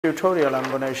Tutorial, I'm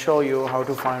going to show you how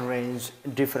to find range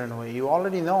different way. You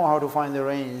already know how to find the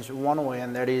range one way,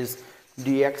 and that is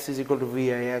dx is equal to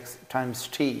Vix times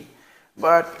t.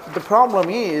 But the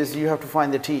problem is you have to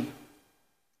find the t,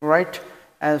 right?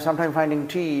 And sometimes finding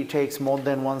t takes more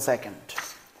than 1 second.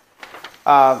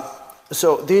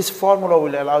 So this formula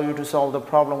will allow you to solve the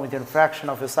problem within a fraction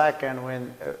of a second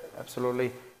when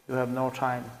absolutely you have no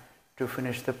time to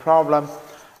finish the problem.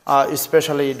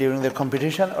 Especially during the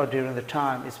competition or during the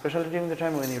time, especially during the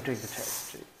time when you take the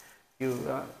test.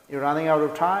 You're running out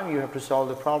of time, you have to solve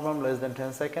the problem less than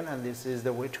 10 seconds, and this is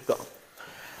the way to go.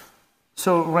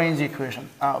 So range equation.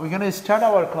 We're going to start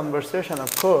our conversation,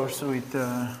 of course, with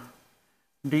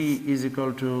D is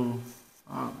equal to,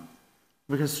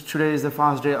 because today is the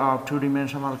first day of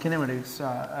two-dimensional kinematics,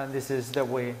 and this is the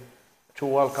way to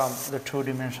welcome the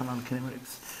two-dimensional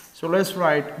kinematics. So let's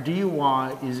write dy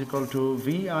is equal to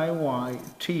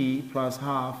Viyt plus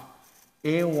half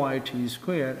Ayt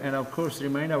squared, and of course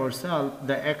remind ourselves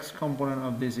the x component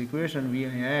of this equation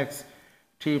Vix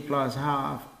t plus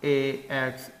half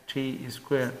Axt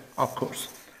squared, of course.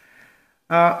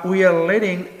 We are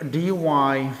letting dy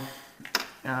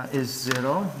is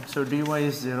 0, so dy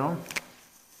is 0,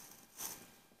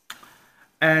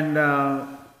 and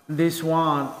this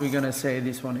one we're going to say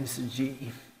this one is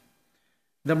g.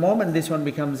 The moment this one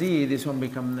becomes e, this one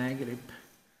becomes negative.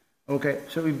 Okay,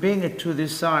 so we bring it to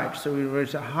this side. So we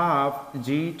write half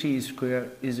gt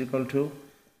squared is equal to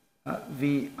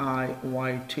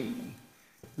Viyt.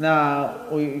 Now,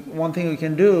 one thing we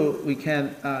can do, we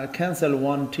can cancel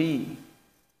one t.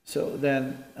 So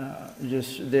then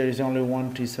just there is only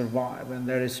one t survive, and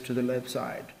that is to the left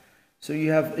side. So you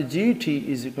have gt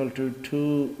is equal to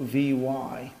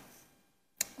 2Vy.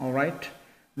 All right.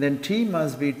 Then t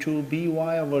must be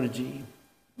 2by over g.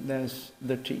 That's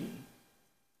the t.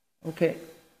 Okay,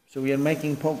 so we are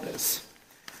making progress.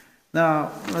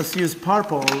 Now let's use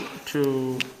purple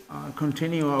to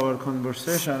continue our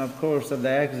conversation. Of course, at the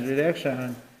x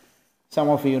direction, some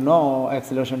of you know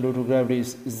acceleration due to gravity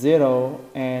is 0,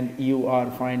 and you are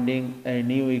finding a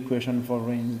new equation for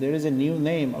range. There is a new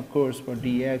name, of course, for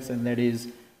dx, and that is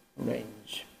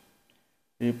range.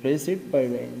 Replace it by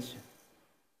range.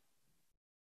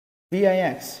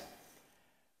 Vix.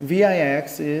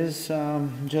 Vix is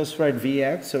just write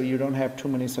Vx, so you don't have too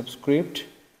many subscript.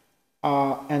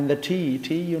 And the t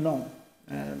you know.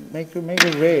 Make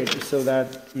it red so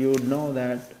that you would know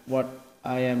that what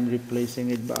I am replacing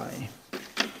it by.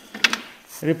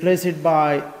 Replace it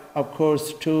by, of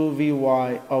course,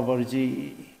 2Vy over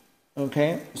g.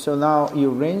 Okay, so now your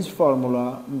range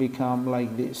formula become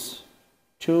like this: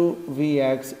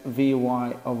 2Vx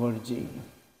Vy over g.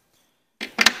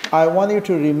 I want you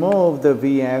to remove the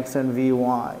Vx and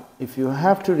Vy. If you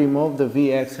have to remove the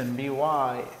Vx and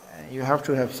Vy, you have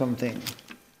to have something.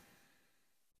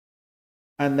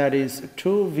 And that is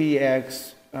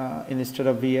 2Vx, instead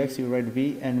of Vx, you write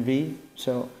V and V.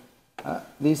 So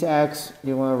this x,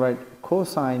 you want to write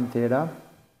cosine theta.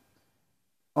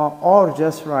 Or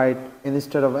just write,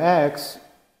 instead of x,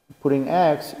 putting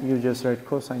x, you just write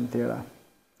cosine theta.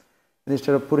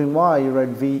 Instead of putting y, you write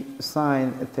V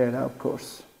sine theta, of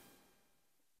course.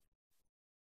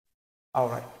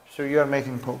 Alright, so you are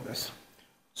making progress.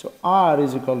 So r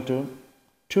is equal to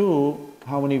 2,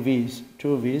 how many v's?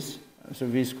 2 v's, so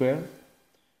v squared.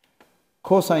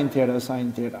 Cosine theta,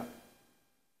 sine theta.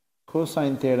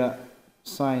 Cosine theta,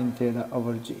 sine theta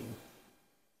over g.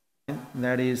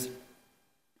 That is,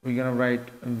 we're going to write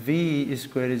v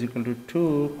squared is equal to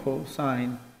 2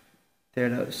 cosine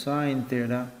theta, sine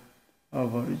theta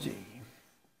over g.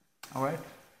 Alright,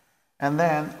 and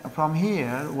then from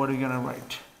here, what are we going to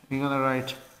write? We're going to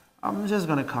write, I'm just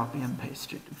going to copy and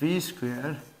paste it. V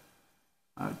squared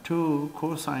 2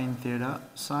 cosine theta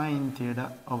sine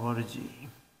theta over g.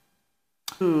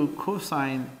 2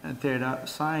 cosine theta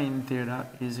sine theta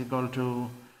is equal to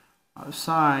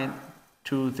sine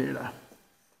 2 theta.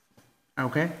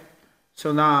 Okay.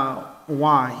 So now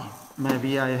y,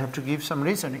 maybe I have to give some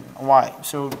reasoning. Why?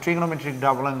 So trigonometric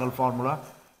double angle formula.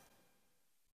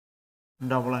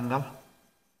 Double angle.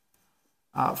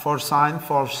 For sine,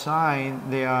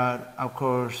 they are, of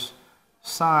course,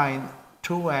 sine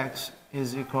 2x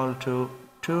is equal to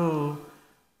 2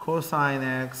 cosine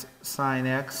x sine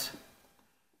x.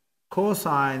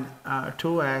 Cosine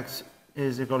 2x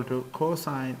is equal to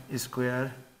cosine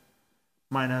square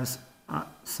minus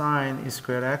sine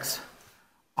square x.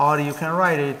 Or you can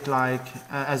write it like,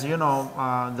 as you know,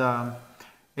 the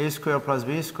a square plus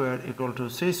b square equal to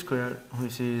c square,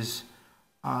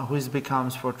 which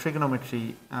becomes for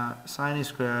trigonometry sine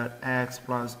square x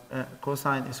plus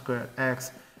cosine square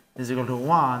x is equal to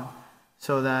 1.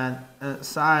 So then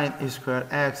sine squared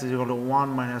x is equal to 1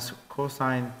 minus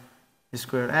cosine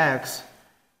squared x.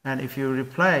 And if you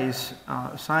replace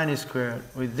sine squared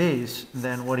with this,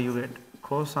 then what do you get?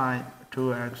 Cosine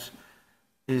 2x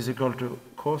is equal to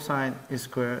cosine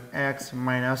squared x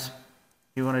minus,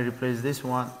 you're going to replace this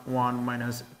 1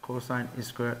 minus cosine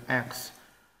squared x.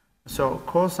 So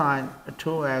cosine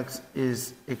 2x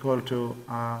is equal to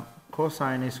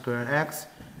cosine squared x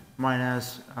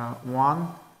minus 1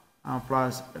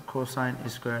 plus cosine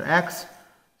squared x.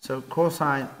 So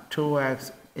cosine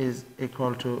 2x is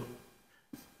equal to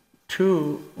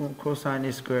 2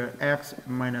 cosine squared x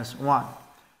minus 1.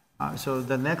 So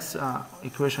the next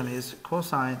equation is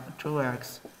cosine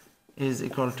 2x is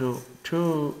equal to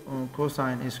 2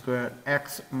 cosine squared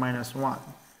x minus 1.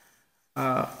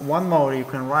 One more, you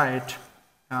can write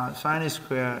sine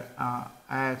squared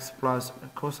x plus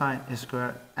cosine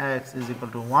squared x is equal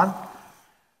to 1.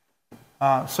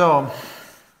 So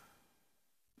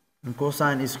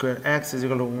cosine squared x is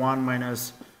equal to 1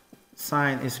 minus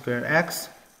sine squared x.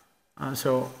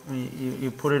 So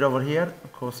you put it over here,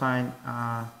 cosine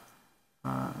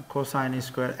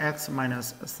squared x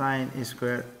minus sine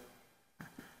squared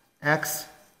x,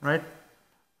 right?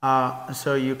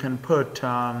 So you can put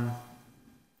 1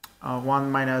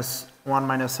 minus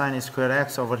sine squared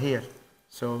x over here.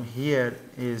 So here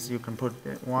is, you can put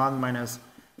 1 minus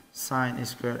sine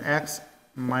squared x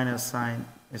minus sine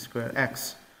squared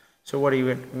x. So what do you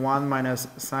get? 1 minus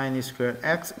sine squared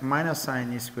x minus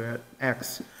sine squared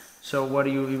x. So what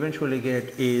you eventually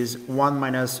get is 1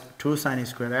 minus 2 sine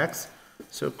squared x.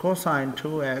 So cosine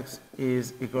 2x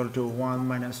is equal to 1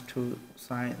 minus 2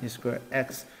 sine squared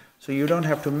x. So you don't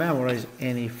have to memorize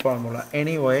any formula.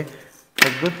 Anyway,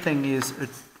 the good thing is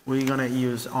we're going to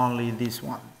use only this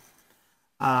one.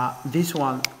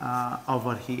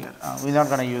 Over here. We're not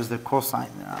going to use the cosine.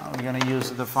 We're going to use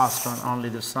the first one, only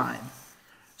the sine.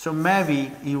 So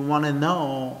maybe you want to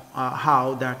know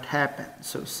how that happened.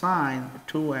 So sine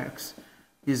 2x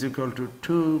is equal to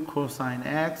 2 cosine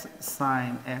x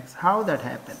sine x. How that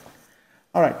happened?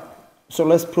 All right. So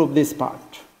let's prove this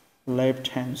part. Left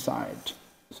hand side.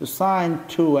 So sine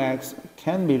 2x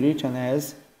can be written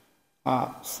as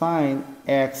sine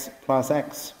x plus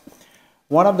x.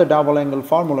 One of the double angle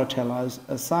formula tells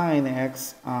us sine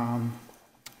x,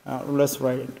 let's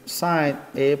write it, sine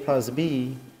a plus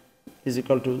b is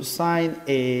equal to sine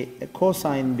a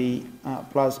cosine b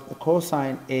plus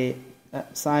cosine a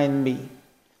sine b.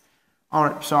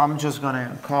 Alright, so I'm just going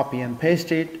to copy and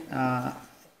paste it.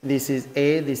 This is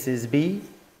a, this is b.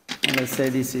 And let's say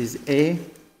this is a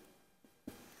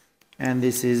and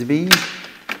this is b.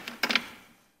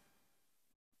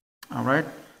 Alright.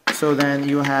 So then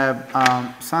you have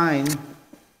sine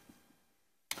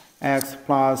x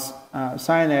plus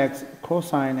sine x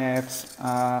cosine x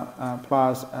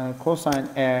plus cosine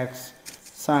x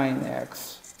sine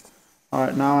x. All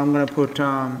right, now I'm going to put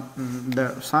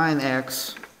the sine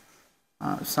x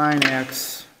cosine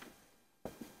x.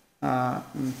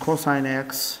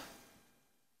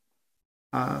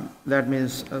 That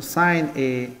means sine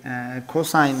a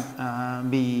cosine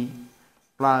b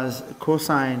plus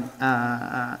cosine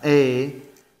a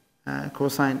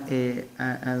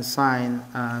and sine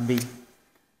b.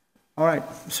 All right,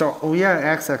 so we are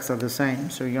x-axis are the same,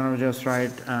 so you're going to just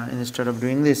write, instead of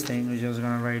doing this thing, we're just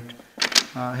going to write,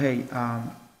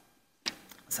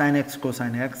 sine x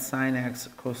cosine x, sine x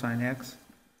cosine x,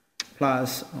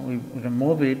 plus, we can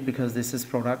move it because this is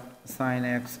product, sine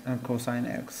x and cosine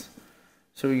x.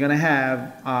 So we're going to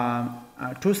have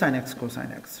 2 sine x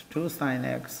cosine x, 2 sine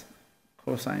x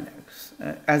cosine x,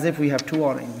 as if we have 2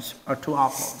 oranges or 2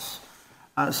 apples.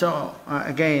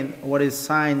 Again, what is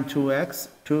sine 2x?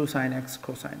 2 sine x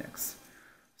cosine x.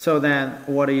 So then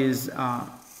what is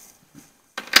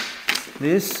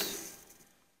this?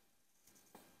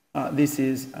 This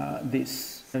is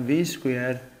this v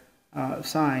squared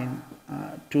sine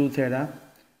 2 theta.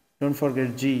 Don't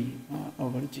forget g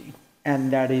over g.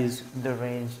 And that is the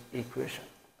range equation.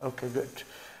 Okay, good.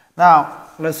 Now,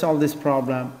 let's solve this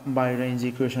problem by range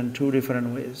equation 2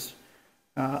 different ways.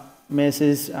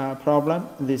 Mace's problem,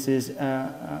 this is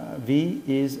V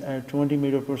is 20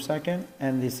 meter per second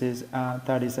and this is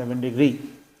 37 degree.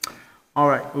 All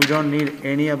right, we don't need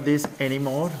any of this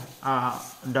anymore.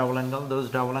 Double angle, those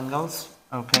double angles,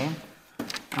 okay.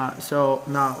 So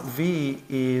now V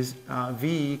is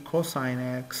V cosine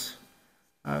x,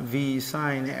 V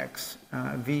sine x,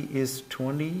 V is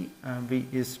 20, V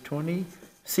is 20.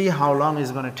 See how long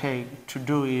it's going to take to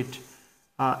do it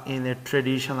in a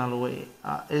traditional way.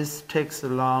 It takes a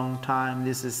long time.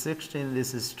 This is 16,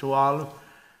 this is 12.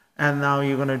 And now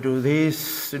you're going to do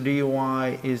this. Dy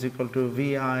is equal to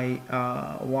vi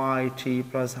yt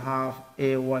plus half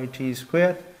ayt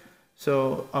squared.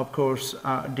 So of course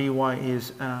dy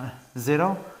is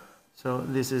 0. So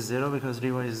this is 0 because dy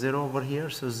is 0 over here.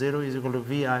 So 0 is equal to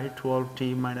vi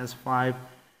 12t minus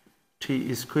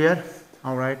 5t squared.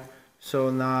 All right. So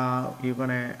now you're going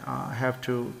to have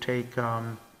to take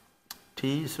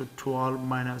t. So 12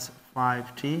 minus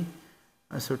 5t.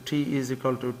 So t is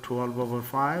equal to 12 over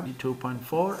 5,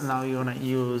 2.4. Now you're going to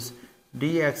use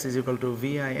dx is equal to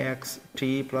vix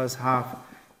t plus half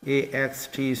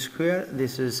axt square.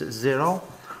 This is 0.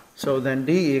 So then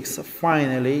dx,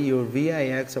 finally your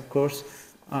vix, of course,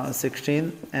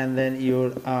 16, and then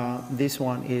your this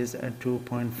one is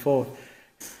 2.4,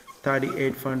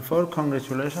 38.4.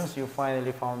 Congratulations, you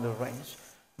finally found the range.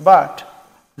 But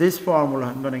this formula,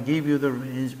 I'm going to give you the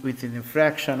range within a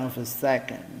fraction of a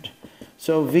second.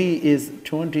 So v is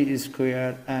 20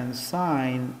 squared, and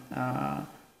sine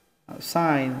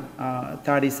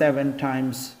 37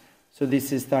 times, so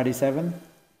this is 37.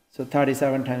 So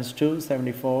 37 times 2,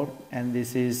 74, and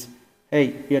this is,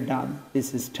 hey, we are done.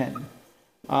 This is 10.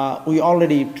 We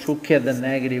already took care of the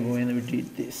negative when we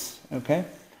did this, okay?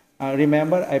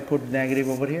 Remember, I put negative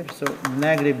over here, so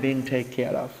negative being taken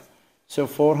care of. So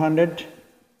 400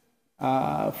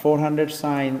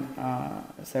 sine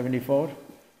 74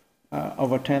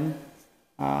 over 10.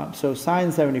 So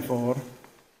sine 74,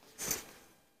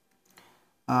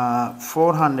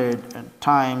 400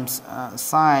 times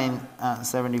sine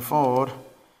 74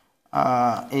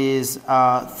 is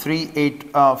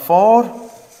 384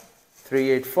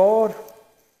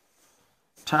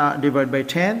 divided by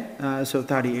 10, so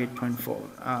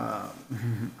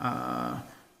 38.4.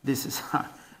 This is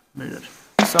measured.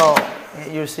 So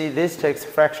you see, this takes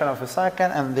fraction of a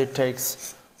second, and it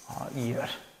takes a year.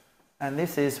 And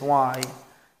this is why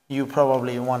you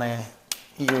probably want to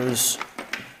use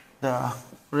the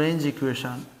range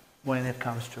equation when it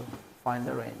comes to find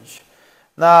the range.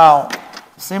 Now,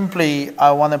 simply,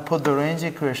 I want to put the range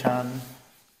equation.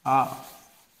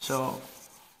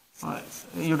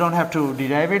 You don't have to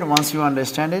derive it once you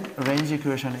understand it. Range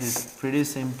equation is pretty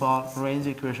simple. Range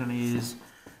equation is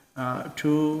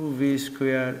 2v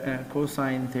squared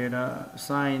cosine theta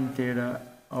sine theta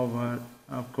over,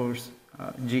 of course,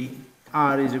 g.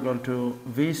 R is equal to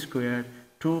v squared.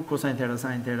 2 cosine theta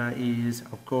sine theta is,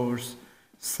 of course,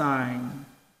 sine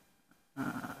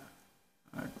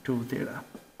 2 theta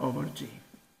over g.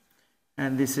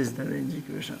 And this is the range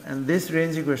equation. And this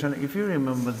range equation, if you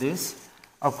remember this,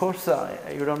 of course,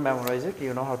 you don't memorize it,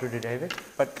 you know how to derive it.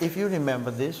 But if you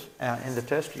remember this in the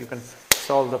test, you can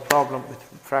solve the problem with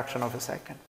fraction of a second.